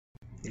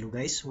Hello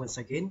guys,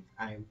 once again,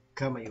 I'm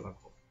Kamayo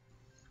ako.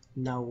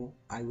 Now,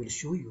 I will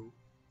show you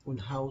on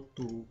how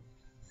to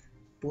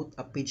put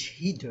a page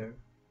header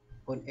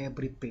on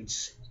every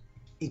page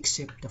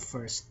except the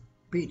first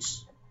page.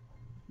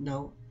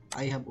 Now,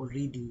 I have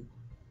already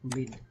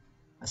made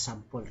a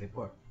sample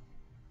report.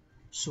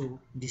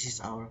 So, this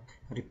is our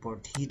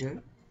report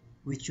header.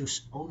 We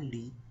choose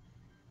only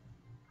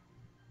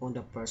on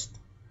the first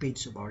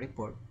page of our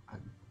report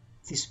and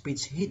this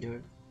page header.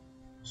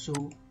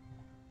 So,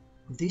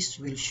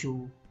 this will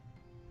show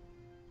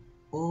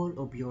all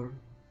of your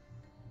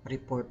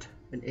report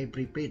on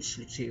every page.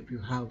 Let's say if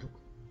you have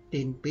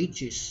 10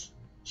 pages,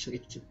 so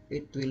it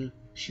will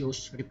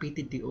shows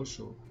repeatedly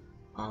also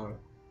our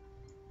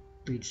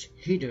page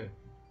header.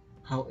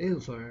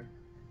 However,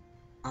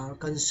 our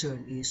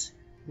concern is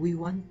we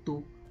want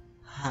to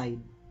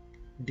hide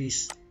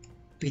this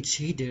page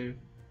header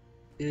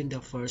in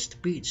the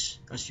first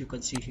page. As you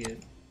can see here,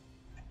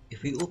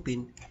 if we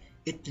open,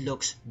 it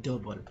looks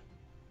double.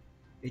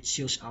 It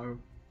shows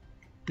our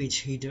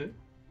page header,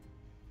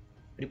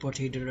 report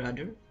header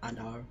rather, and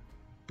our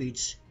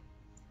page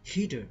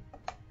header.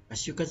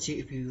 As you can see,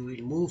 if you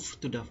will move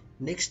to the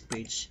next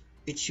page,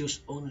 it shows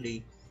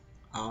only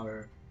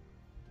our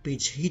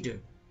page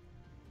header.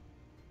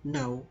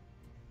 Now,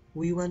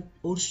 we want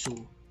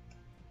also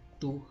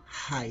to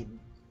hide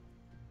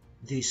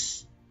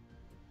this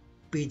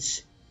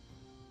page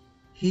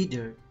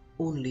header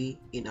only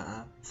in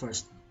a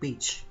first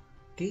page.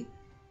 Okay,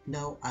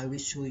 now I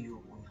will show you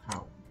on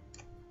how.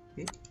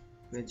 Okay,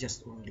 we'll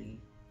just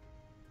only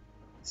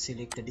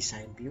select the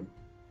design view,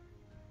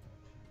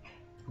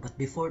 but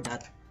before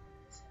that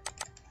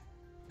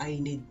I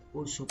need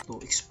also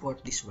to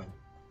export this one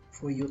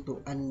for you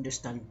to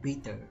understand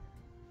better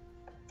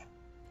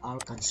our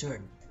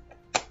concern.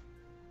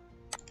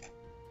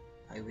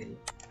 I will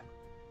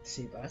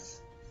save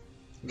as.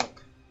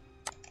 Look,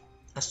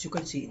 as you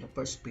can see in the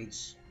first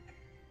page,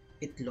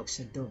 it looks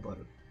a double.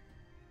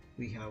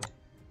 We have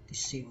the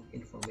same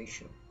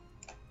information.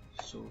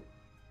 So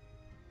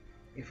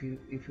if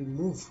you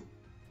move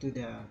to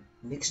the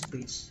next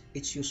page,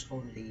 it shows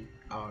only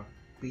our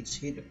page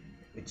header,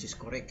 which is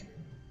correct.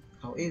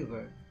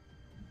 However,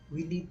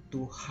 we need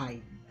to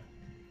hide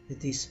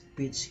this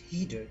page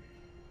header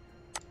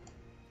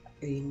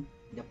in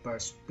the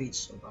first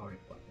page of our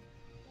report.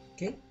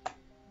 Okay,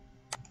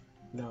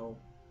 now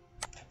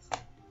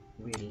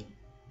we'll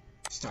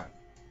start.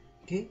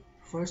 Okay,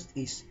 first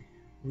is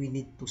we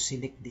need to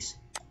select this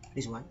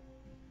one,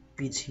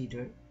 page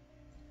header,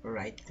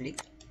 right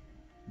click,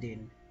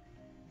 then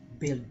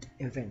build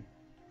event.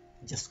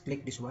 Just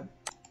click this one,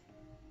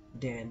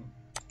 then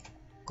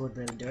code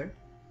builder.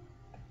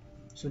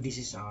 So this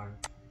is our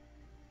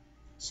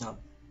sub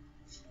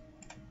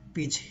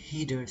page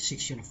header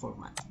section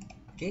format.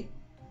 Okay,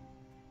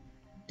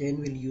 then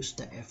we'll use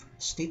the if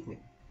statement.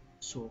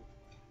 So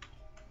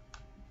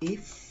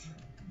if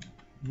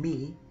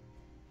me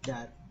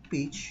that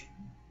page,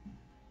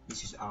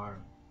 this is our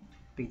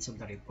page of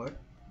the report,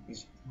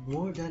 is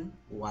more than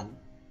 1,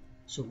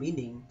 so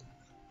meaning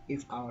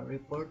if our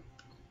report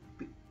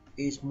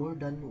is more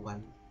than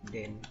 1,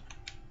 then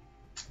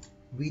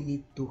we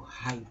need to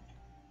hide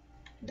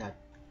that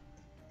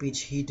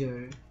page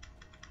header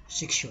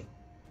section.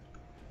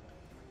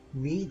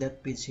 Me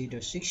that page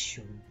header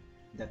section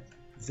that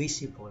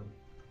visible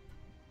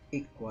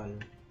equal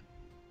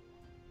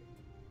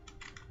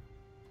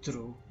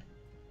true,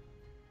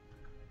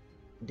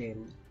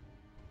 then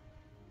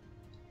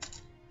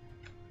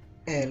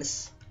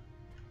else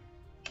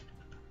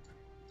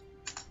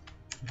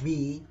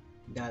me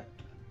that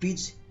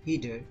page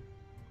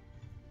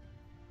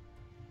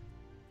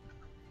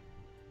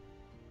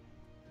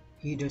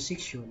header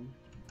section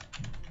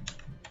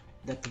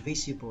that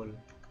visible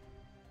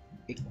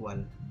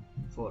equal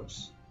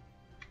false,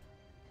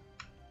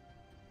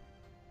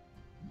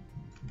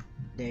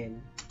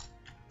 then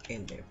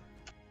enter,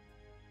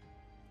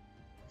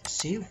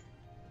 save,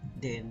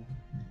 then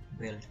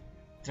we'll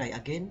try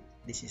again.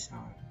 This is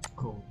our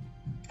code,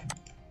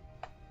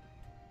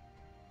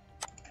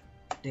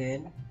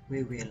 then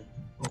we will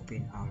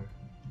open our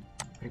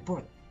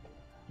report.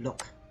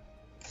 Look,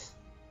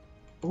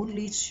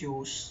 only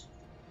shows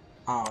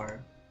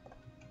our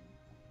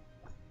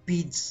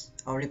page,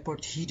 our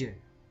report header,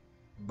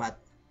 but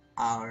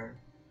our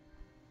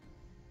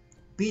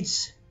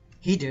page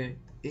header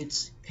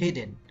it's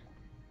hidden.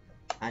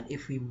 And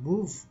if we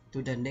move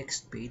to the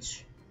next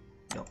page,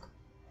 look,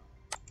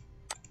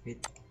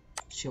 it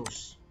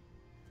shows.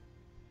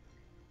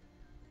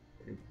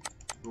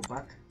 Go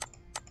back.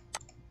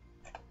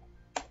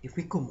 If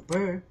we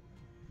compare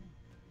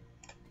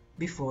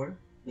before,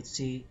 let's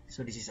see.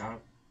 So this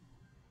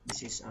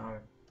is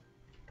our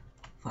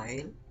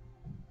file,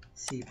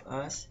 save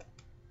as,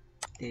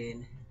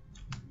 then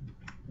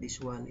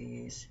this one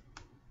is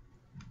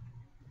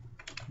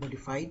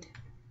modified,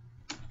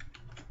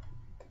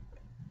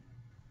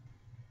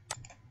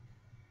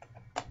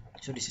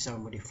 so this is our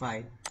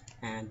modified,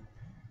 and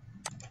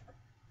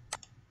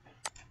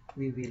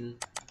we will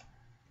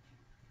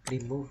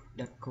remove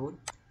that code,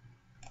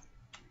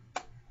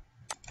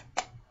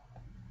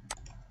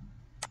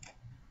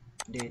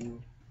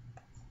 then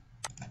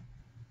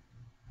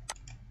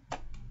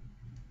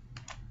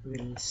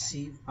we'll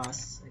save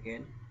as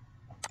again.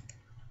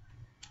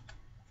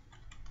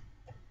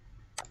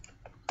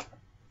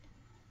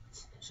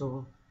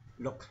 So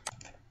look,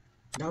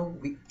 now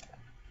we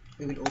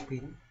will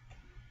open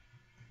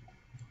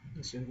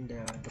this in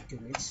the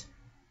documents.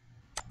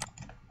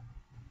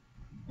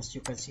 As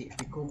you can see, if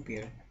we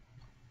compare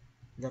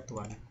that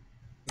one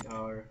in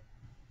our,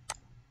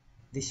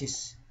 this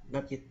is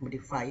not yet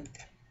modified,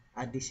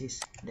 and this is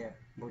the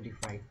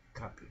modified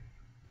copy.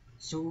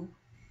 So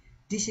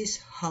this is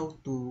how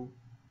to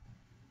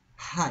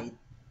hide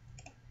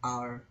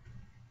our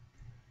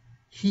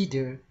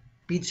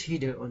page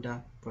header on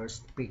the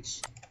first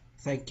page.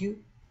 Thank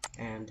you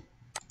and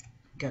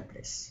God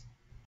bless.